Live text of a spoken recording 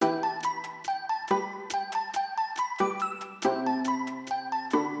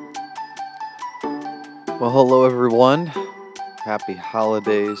Well, hello everyone. Happy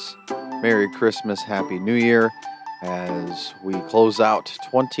holidays. Merry Christmas. Happy New Year. As we close out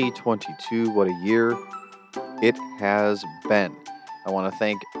 2022, what a year it has been. I want to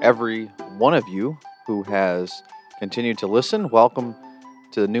thank every one of you who has continued to listen. Welcome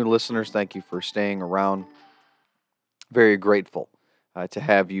to the new listeners. Thank you for staying around. Very grateful to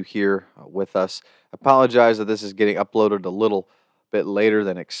have you here with us. Apologize that this is getting uploaded a little bit later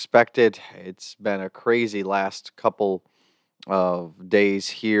than expected. It's been a crazy last couple of days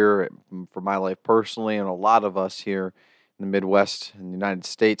here for my life personally, and a lot of us here in the Midwest in the United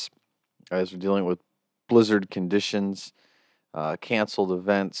States as we're dealing with blizzard conditions, canceled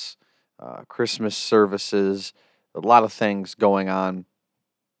events, Christmas services, a lot of things going on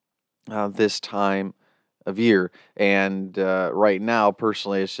this time of year. And right now,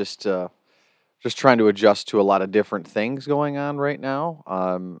 personally, it's just trying to adjust to a lot of different things going on right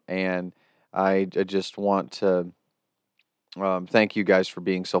now. And I just want to thank you guys for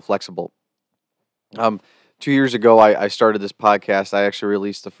being so flexible. Um, 2 years ago, I started this podcast. I actually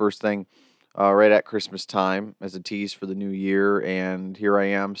released the first thing right at Christmas time as a tease for the new year, and here I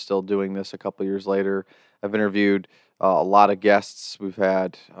am still doing this a couple years later. I've interviewed a lot of guests. We've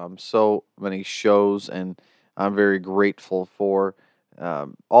had so many shows, and I'm very grateful for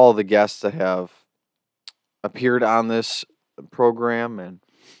all the guests that have appeared on this program and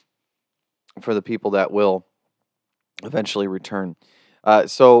for the people that will eventually return.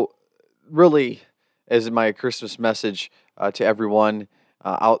 So, really, as my Christmas message to everyone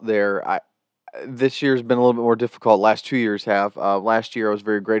out there, this year's been a little bit more difficult. Last 2 years have. Last year, I was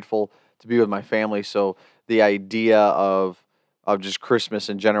very grateful to be with my family. So the idea of just Christmas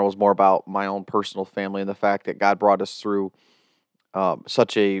in general was more about my own personal family and the fact that God brought us through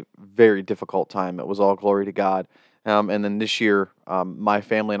such a very difficult time. It was all glory to God. And then this year, my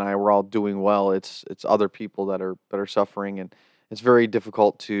family and I were all doing well. It's other people that are suffering, and it's very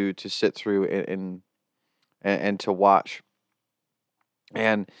difficult to sit through and to watch.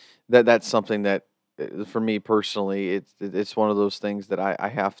 And that's something that for me personally, it's one of those things that I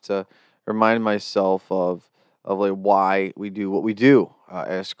have to remind myself of like why we do what we do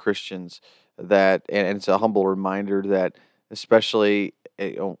as Christians. That and it's a humble reminder that especially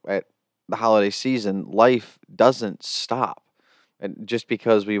at the holiday season, life doesn't stop, and just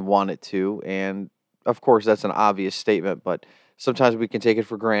because we want it to. And of course, that's an obvious statement, but sometimes we can take it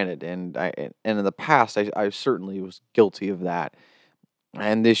for granted. And in the past, I certainly was guilty of that.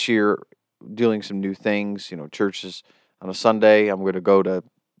 And this year, doing some new things. Churches on a Sunday. I'm going to go to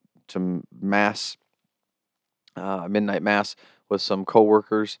mass, midnight mass with some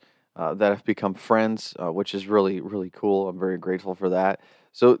coworkers that have become friends, which is really really cool. I'm very grateful for that.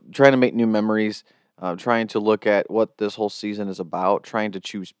 So trying to make new memories, trying to look at what this whole season is about, trying to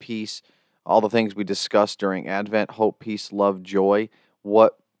choose peace, all the things we discussed during Advent: hope, peace, love, joy.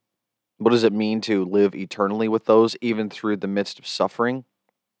 What what does it mean to live eternally with those, even through the midst of suffering,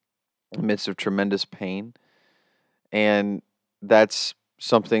 the midst of tremendous pain? And that's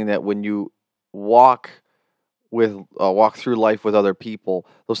something that when you walk walk through life with other people,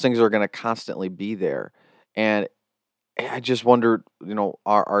 those things are going to constantly be there. And I just wondered,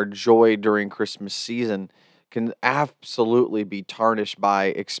 our joy during Christmas season can absolutely be tarnished by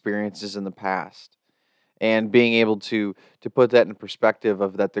experiences in the past. And being able to put that in perspective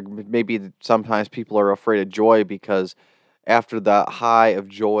of that, maybe sometimes people are afraid of joy because after the high of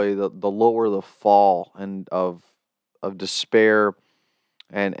joy, the lower the fall and of despair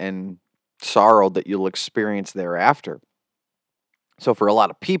and sorrow that you'll experience thereafter. So for a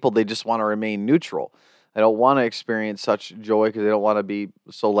lot of people, they just want to remain neutral. They don't want to experience such joy because they don't want to be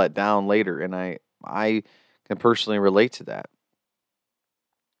so let down later. And I can personally relate to that.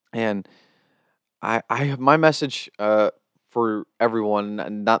 And I have my message for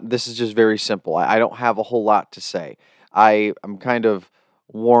everyone. Not this is just very simple. I don't have a whole lot to say. I'm kind of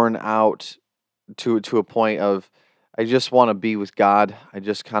worn out to a point of I just want to be with God. I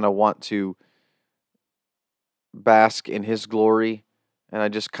just kind of want to bask in His glory, and I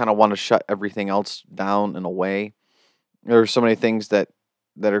just kind of want to shut everything else down and away. There are so many things that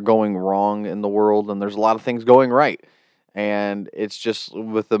are going wrong in the world, and there's a lot of things going right. And it's just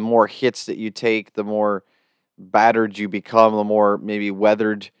with the more hits that you take, the more battered you become, the more maybe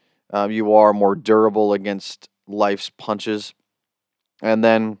weathered you are, more durable against life's punches. And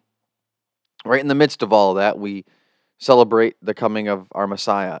then, right in the midst of all of that, we celebrate the coming of our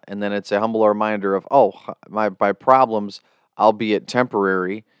Messiah. And then it's a humble reminder of, oh, my problems, albeit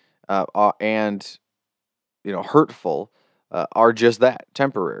temporary and hurtful, are just that,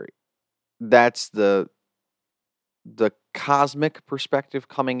 temporary. That's the cosmic perspective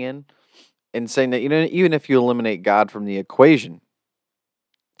coming in. and saying that, even if you eliminate God from the equation,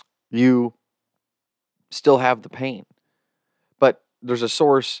 you still have the pain. But there's a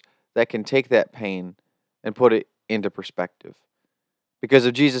source that can take that pain and put it into perspective. Because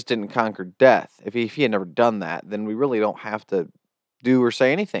if Jesus didn't conquer death, if he had never done that, then we really don't have to do or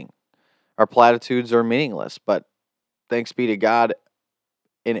say anything. Our platitudes are meaningless, but thanks be to God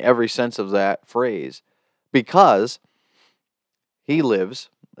in every sense of that phrase, because he lives,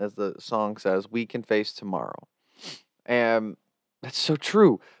 as the song says, we can face tomorrow. And that's so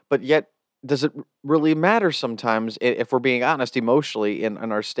true. But yet, does it really matter sometimes, if we're being honest emotionally in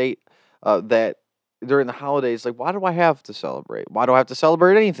our state, that during the holidays, like, why do I have to celebrate? Why do I have to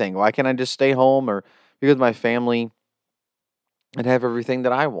celebrate anything? Why can't I just stay home or be with my family and have everything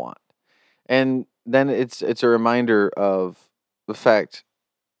that I want? And then it's a reminder of the fact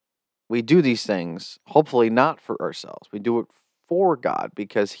we do these things, hopefully not for ourselves. We do it for God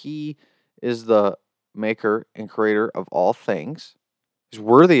because He is the maker and creator of all things. He's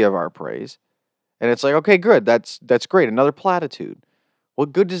worthy of our praise. And it's like, okay, good. That's great. Another platitude.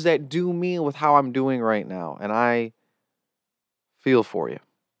 What good does that do me with how I'm doing right now? And I feel for you.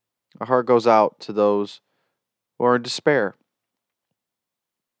 Our heart goes out to those who are in despair,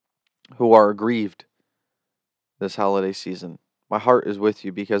 who are grieved this holiday season. My heart is with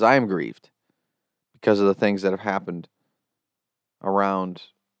you because I am grieved because of the things that have happened around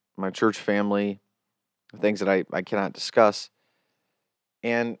my church family, things that I cannot discuss.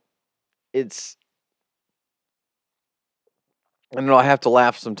 And it's, I know I have to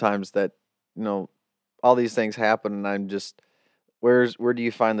laugh sometimes that, you know, all these things happen and I'm just, where do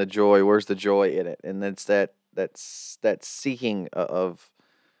you find the joy? Where's the joy in it? And it's that seeking of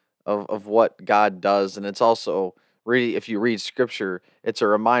what God does. And it's also really, if you read scripture, it's a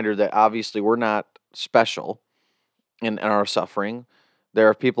reminder that obviously we're not special in our suffering. There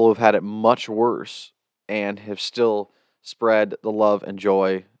are people who've had it much worse and have still spread the love and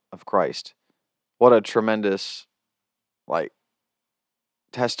joy of Christ. What a tremendous, like,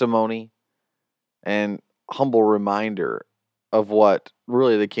 testimony and humble reminder of what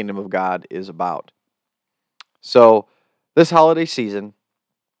really the kingdom of God is about. So, this holiday season,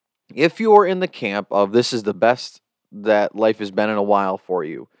 if you're in the camp of this is the best that life has been in a while for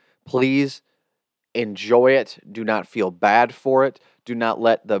you, please enjoy it. Do not feel bad for it. Do not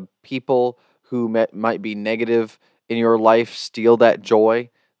let the people who might be negative in your life steal that joy.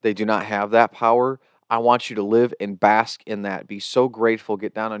 They do not have that power. I want you to live and bask in that. Be so grateful.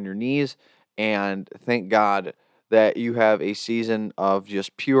 Get down on your knees and thank God that you have a season of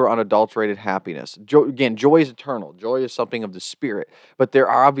just pure, unadulterated happiness. Again, joy is eternal. Joy is something of the spirit. But there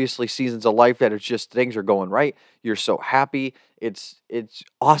are obviously seasons of life that it's just things are going right. You're so happy. It's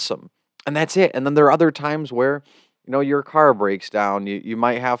awesome. And that's it. And then there are other times where, your car breaks down. You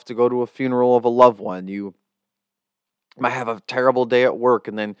might have to go to a funeral of a loved one. You might have a terrible day at work,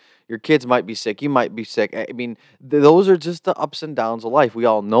 and then your kids might be sick. You might be sick. I mean, those are just the ups and downs of life. We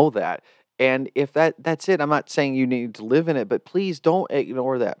all know that. And if that's it, I'm not saying you need to live in it, but please don't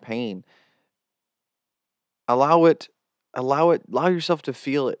ignore that pain. Allow it, allow yourself to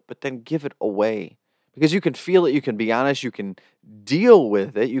feel it, but then give it away. Because you can feel it, you can be honest, you can deal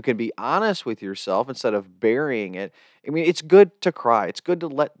with it, you can be honest with yourself instead of burying it. I mean, it's good to cry. It's good to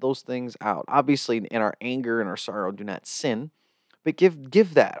let those things out. Obviously, in our anger and our sorrow, do not sin, but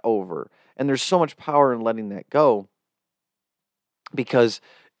give that over. And there's so much power in letting that go, because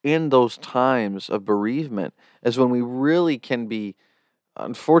in those times of bereavement is when we really can be,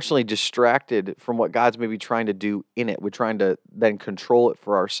 unfortunately, distracted from what God's maybe trying to do in it. We're trying to then control it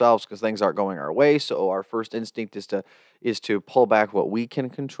for ourselves because things aren't going our way. So our first instinct is to pull back what we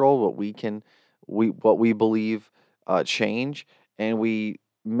can control, what we believe change, and we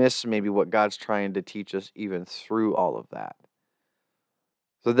miss maybe what God's trying to teach us even through all of that.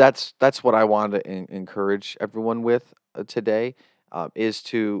 So that's what I wanted to encourage everyone with today, is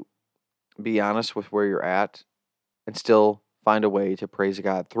to be honest with where you're at and still find a way to praise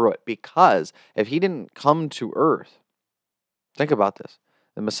God through it. Because if He didn't come to earth, think about this.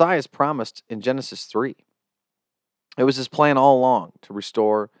 The Messiah is promised in Genesis 3. It was His plan all along to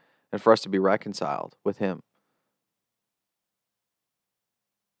restore and for us to be reconciled with Him.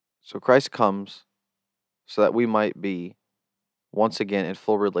 So Christ comes so that we might be once again in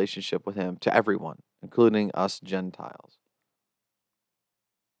full relationship with Him, to everyone, including us Gentiles.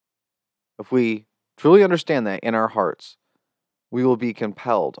 If we truly understand that in our hearts, we will be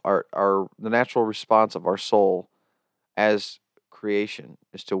compelled. The natural response of our soul as creation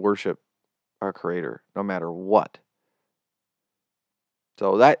is to worship our Creator no matter what.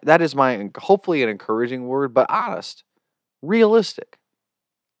 So that is my, hopefully, an encouraging word, but honest, realistic.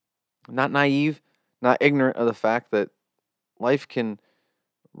 Not naive, not ignorant of the fact that life can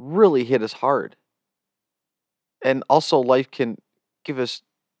really hit us hard. And also life can give us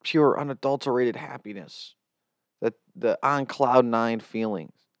pure unadulterated happiness. That the on cloud nine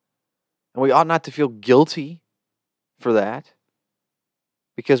feelings. And we ought not to feel guilty for that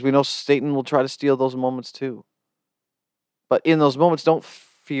because we know Satan will try to steal those moments too. But in those moments, don't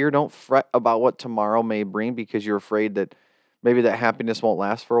fear, don't fret about what tomorrow may bring because you're afraid that maybe that happiness won't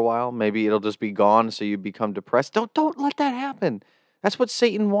last for a while. Maybe it'll just be gone, so you become depressed. Don't let that happen. That's what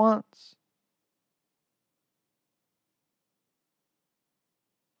Satan wants.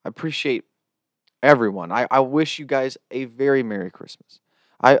 I appreciate everyone. I wish you guys a very Merry Christmas.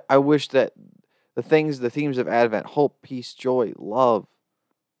 I wish that the themes of Advent, hope, peace, joy, love,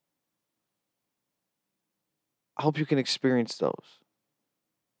 I hope you can experience those,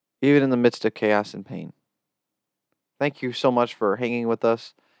 even in the midst of chaos and pain. Thank you so much for hanging with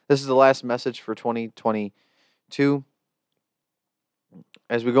us. This is the last message for 2022.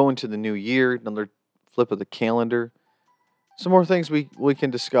 As we go into the new year, another flip of the calendar, some more things we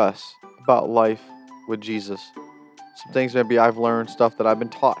can discuss about life with Jesus. Some things maybe I've learned, stuff that I've been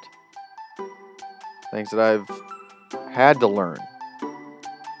taught, things that I've had to learn.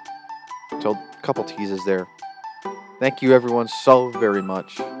 So a couple teases there. Thank you everyone so very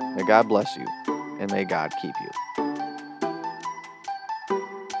much. May God bless you and may God keep you.